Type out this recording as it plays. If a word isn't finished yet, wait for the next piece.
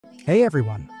Hey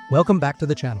everyone, welcome back to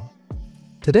the channel.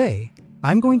 Today,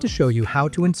 I'm going to show you how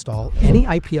to install any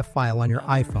IPA file on your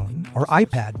iPhone or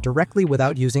iPad directly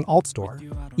without using AltStore,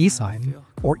 Esign,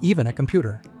 or even a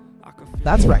computer.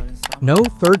 That's right, no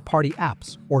third-party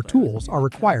apps or tools are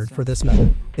required for this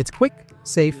method. It's quick,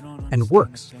 safe, and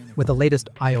works with the latest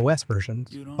iOS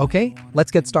versions. Okay,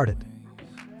 let's get started.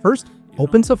 First,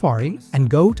 open Safari and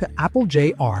go to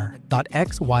AppleJr.xyz.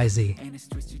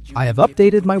 I have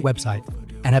updated my website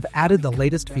and have added the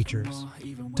latest features.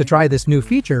 To try this new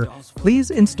feature,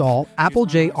 please install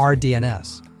AppleJr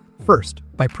DNS. First,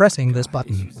 by pressing this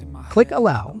button. Click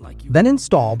Allow, then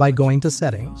Install by going to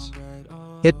Settings.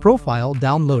 Hit Profile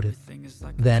Downloaded,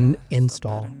 then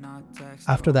Install.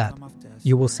 After that,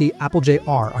 you will see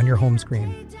AppleJr on your home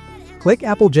screen. Click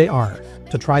AppleJr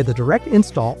to try the direct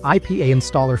install IPA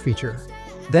installer feature.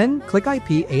 Then click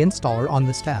IPA installer on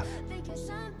this tab.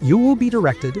 You will be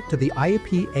directed to the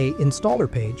IPA installer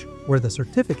page where the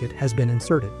certificate has been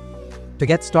inserted. To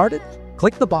get started,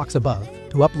 click the box above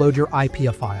to upload your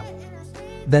IPA file.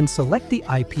 Then select the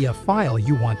IPA file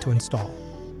you want to install.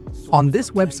 On this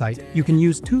website, you can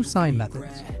use two sign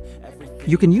methods.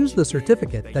 You can use the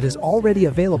certificate that is already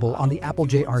available on the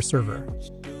AppleJr server.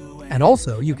 And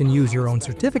also, you can use your own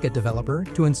certificate developer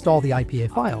to install the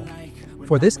IPA file.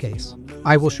 For this case,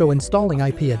 I will show installing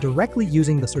IPA directly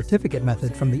using the certificate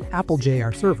method from the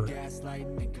AppleJr server.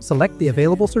 Select the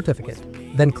available certificate,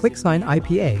 then click Sign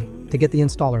IPA to get the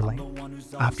installer link.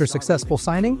 After successful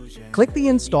signing, click the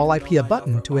Install IPA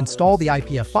button to install the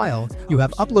IPA file you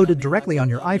have uploaded directly on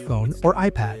your iPhone or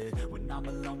iPad.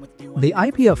 The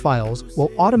IPA files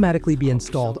will automatically be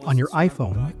installed on your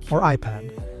iPhone or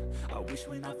iPad.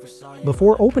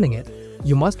 Before opening it,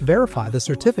 you must verify the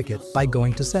certificate by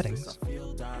going to Settings,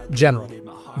 General,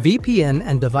 VPN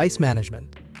and Device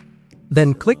Management.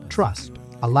 Then click Trust,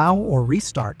 Allow or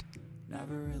Restart.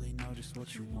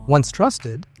 Once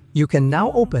trusted, you can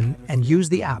now open and use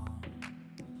the app.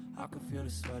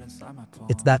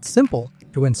 It's that simple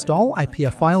to install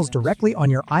IPA files directly on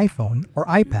your iPhone or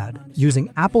iPad using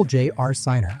AppleJr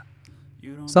Signer.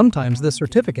 Sometimes the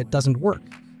certificate doesn't work,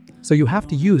 so you have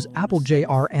to use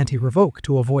AppleJr Anti-Revoke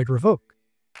to avoid revoke.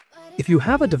 If you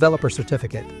have a developer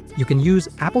certificate, you can use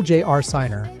AppleJr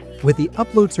Signer with the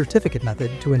Upload Certificate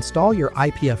method to install your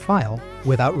IPA file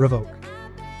without revoke.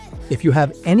 If you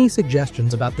have any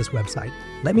suggestions about this website,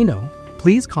 let me know.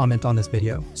 Please comment on this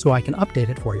video so I can update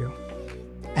it for you.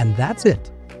 And that's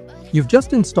it. You've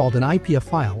just installed an IPA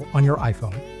file on your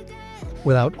iPhone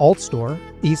without AltStore,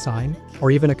 Esign,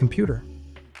 or even a computer.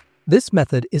 This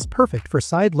method is perfect for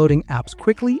sideloading apps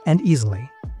quickly and easily.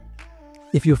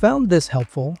 If you found this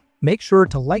helpful, make sure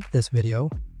to like this video,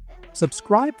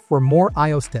 subscribe for more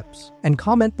iOS tips, and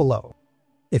comment below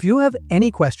if you have any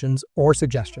questions or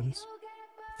suggestions.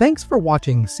 Thanks for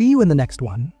watching. See you in the next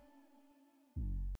one.